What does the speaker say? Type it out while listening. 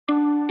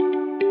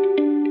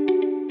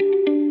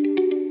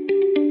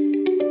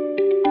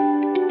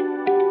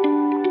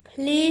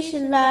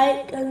Please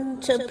like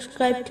and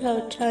subscribe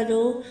to our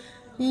channel.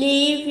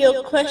 Leave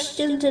your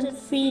questions and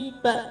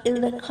feedback in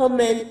the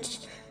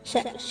comments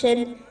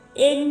section.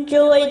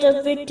 Enjoy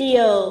the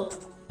video.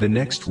 The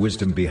next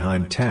wisdom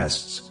behind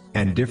tests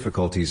and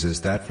difficulties is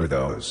that for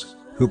those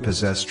who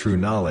possess true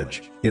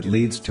knowledge, it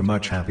leads to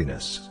much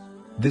happiness.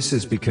 This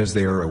is because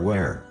they are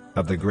aware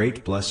of the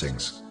great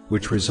blessings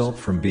which result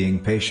from being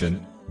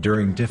patient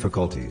during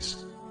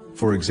difficulties.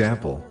 For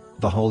example,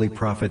 the Holy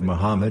Prophet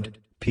Muhammad,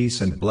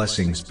 peace and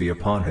blessings be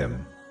upon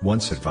him,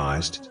 once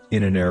advised,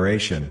 in a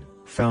narration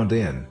found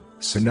in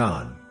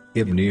Sunan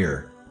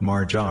Ibn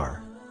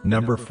Majah,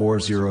 number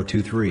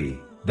 4023,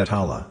 that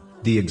Allah,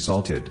 the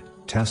Exalted,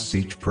 tests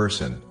each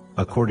person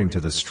according to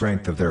the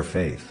strength of their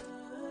faith.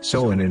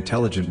 So an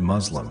intelligent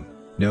Muslim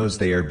knows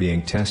they are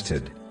being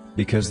tested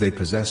because they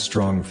possess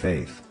strong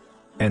faith.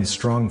 And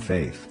strong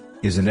faith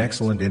is an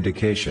excellent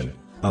indication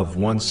of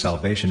one's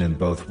salvation in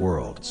both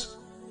worlds.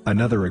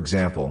 Another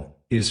example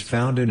is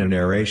found in a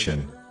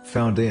narration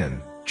found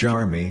in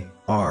Jami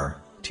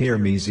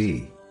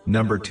Tirmizi,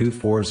 number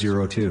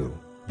 2402,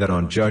 that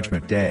on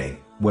Judgment Day,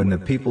 when the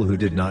people who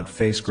did not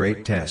face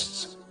great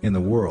tests in the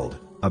world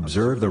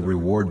observe the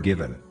reward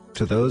given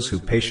to those who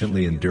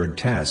patiently endured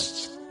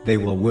tests, they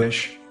will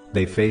wish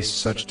they faced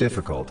such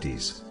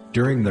difficulties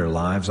during their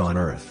lives on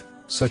earth,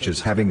 such as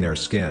having their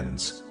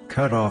skins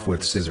cut off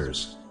with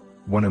scissors.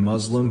 When a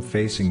Muslim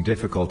facing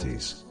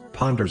difficulties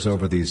ponders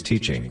over these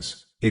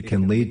teachings, it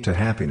can lead to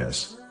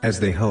happiness, as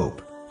they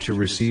hope to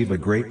receive a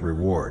great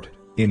reward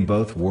in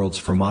both worlds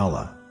from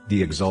Allah,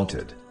 the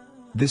Exalted.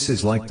 This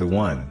is like the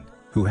one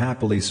who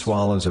happily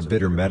swallows a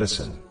bitter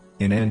medicine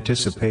in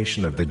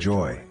anticipation of the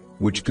joy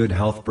which good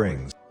health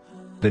brings.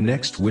 The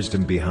next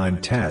wisdom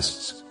behind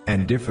tests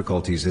and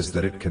difficulties is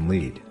that it can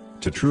lead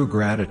to true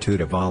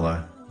gratitude of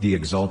Allah, the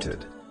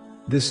Exalted.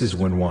 This is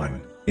when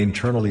one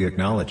internally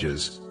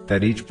acknowledges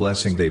that each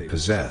blessing they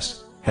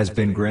possess has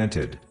been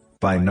granted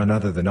by none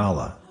other than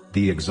Allah,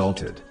 the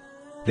Exalted.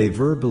 They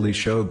verbally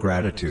show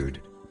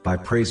gratitude by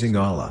praising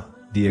Allah,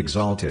 the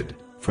Exalted,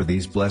 for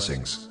these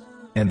blessings.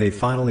 And they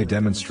finally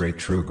demonstrate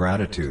true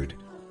gratitude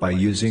by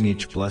using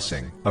each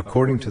blessing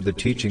according to the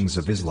teachings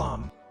of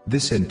Islam.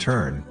 This in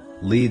turn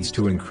leads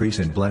to increase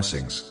in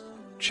blessings.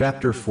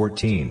 Chapter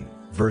 14,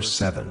 verse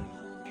 7.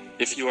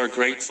 If you are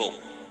grateful,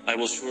 I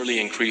will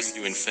surely increase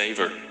you in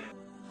favor.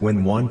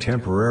 When one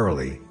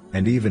temporarily,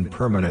 and even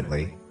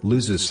permanently,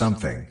 loses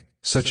something,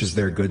 such as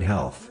their good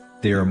health,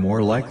 they are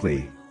more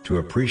likely to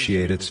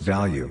appreciate its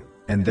value,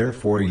 and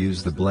therefore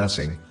use the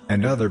blessing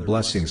and other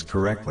blessings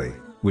correctly,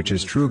 which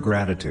is true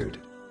gratitude.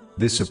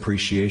 This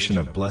appreciation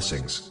of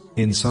blessings,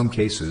 in some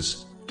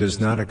cases, does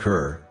not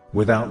occur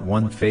without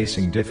one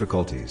facing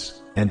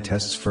difficulties and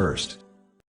tests first.